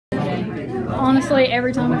Honestly,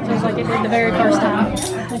 every time it feels like it did the very first time.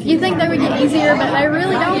 You think they would get easier, but they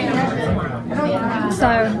really don't.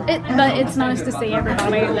 So, but it's nice to see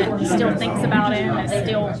everybody that still thinks about him, is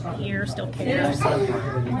still here, still cares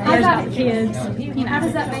about the kids. You know. How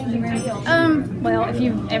does that make you feel? Well, if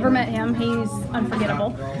you've ever met him, he's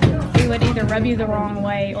unforgettable. He would either rub you the wrong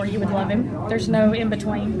way or you would love him. There's no in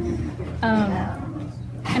between.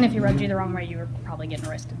 And if he rubbed you the wrong way, you were probably getting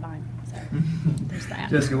arrested by him. So there's that.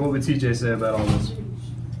 Jessica, what would TJ say about all this?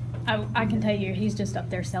 I can tell you, he's just up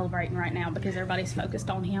there celebrating right now because everybody's focused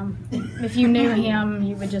on him. If you knew him,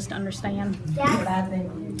 you would just understand.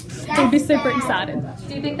 He'd be super excited.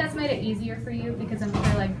 Do you think that's made it easier for you? Because I'm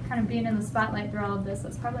sure, like, kind of being in the spotlight through all of this,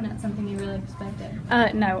 that's probably not something you really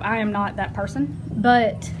expected. No, I am not that person,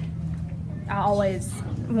 but I always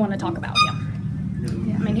want to talk about him.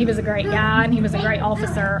 Yeah, I mean, he was a great guy, and he was a great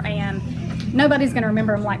officer, and nobody's going to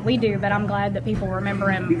remember him like we do, but I'm glad that people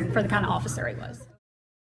remember him for the kind of officer he was.